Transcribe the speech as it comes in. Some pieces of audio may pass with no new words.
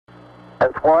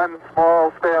It's one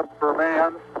small step for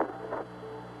man,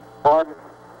 one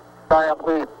giant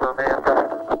leap for mankind.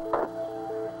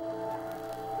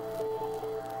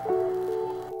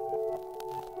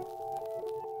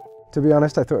 To be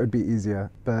honest, I thought it'd be easier,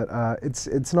 but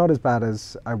it's not as bad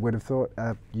as I would have thought.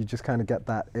 You just kind of get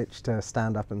that itch to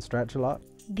stand up and stretch a lot.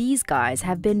 These guys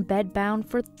have been bedbound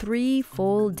for 3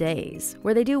 full days,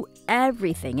 where they do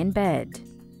everything in bed.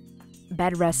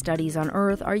 Bed rest studies on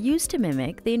Earth are used to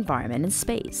mimic the environment in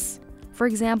space. For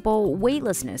example,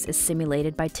 weightlessness is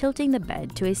simulated by tilting the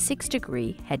bed to a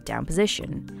 6-degree head-down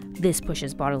position. This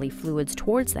pushes bodily fluids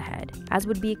towards the head, as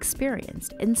would be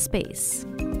experienced in space.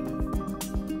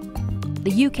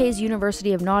 The UK's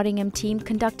University of Nottingham team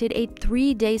conducted a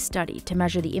 3-day study to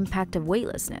measure the impact of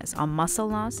weightlessness on muscle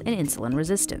loss and insulin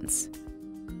resistance.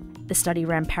 The study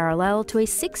ran parallel to a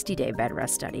 60-day bed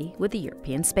rest study with the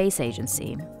European Space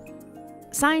Agency.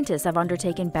 Scientists have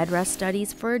undertaken bed rest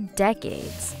studies for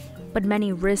decades, but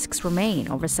many risks remain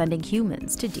over sending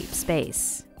humans to deep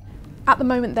space. At the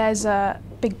moment, there's a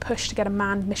big push to get a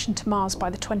manned mission to Mars by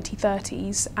the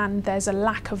 2030s, and there's a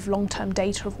lack of long-term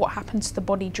data of what happens to the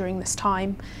body during this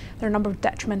time. There are a number of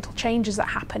detrimental changes that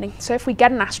are happening. So if we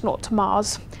get an astronaut to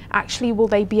Mars, actually will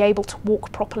they be able to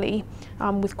walk properly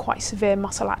with quite severe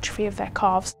muscle atrophy of their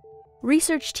calves?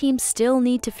 Research teams still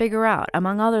need to figure out,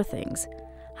 among other things,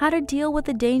 how to deal with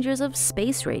the dangers of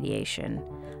space radiation,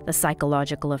 the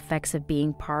psychological effects of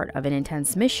being part of an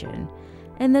intense mission,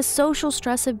 and the social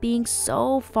stress of being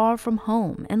so far from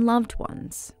home and loved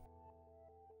ones.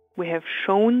 We have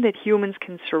shown that humans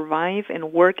can survive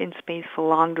and work in space for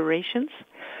long durations,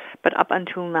 but up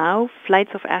until now,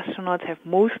 flights of astronauts have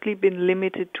mostly been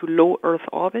limited to low Earth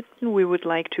orbit. We would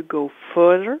like to go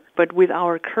further, but with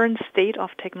our current state of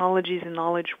technologies and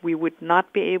knowledge, we would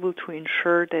not be able to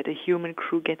ensure that a human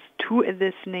crew gets to a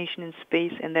destination in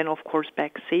space and then, of course,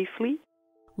 back safely.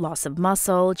 Loss of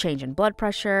muscle, change in blood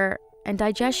pressure, and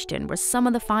digestion were some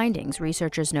of the findings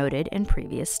researchers noted in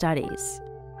previous studies.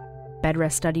 Bed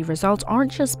rest study results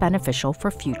aren't just beneficial for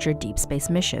future deep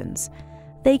space missions.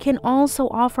 They can also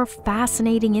offer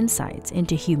fascinating insights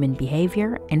into human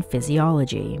behavior and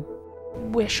physiology.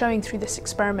 We're showing through this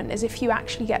experiment is if you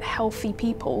actually get healthy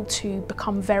people to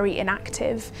become very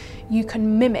inactive, you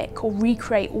can mimic or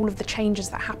recreate all of the changes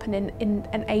that happen in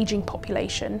an aging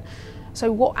population.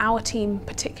 So what our team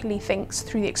particularly thinks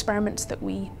through the experiments that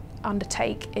we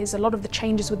undertake is a lot of the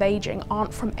changes with aging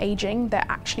aren't from aging, they're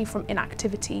actually from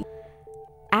inactivity.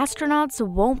 Astronauts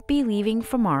won't be leaving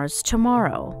for Mars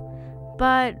tomorrow,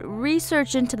 but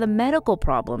research into the medical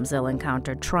problems they'll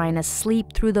encounter trying to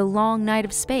sleep through the long night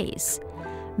of space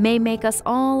may make us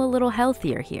all a little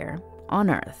healthier here on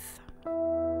Earth.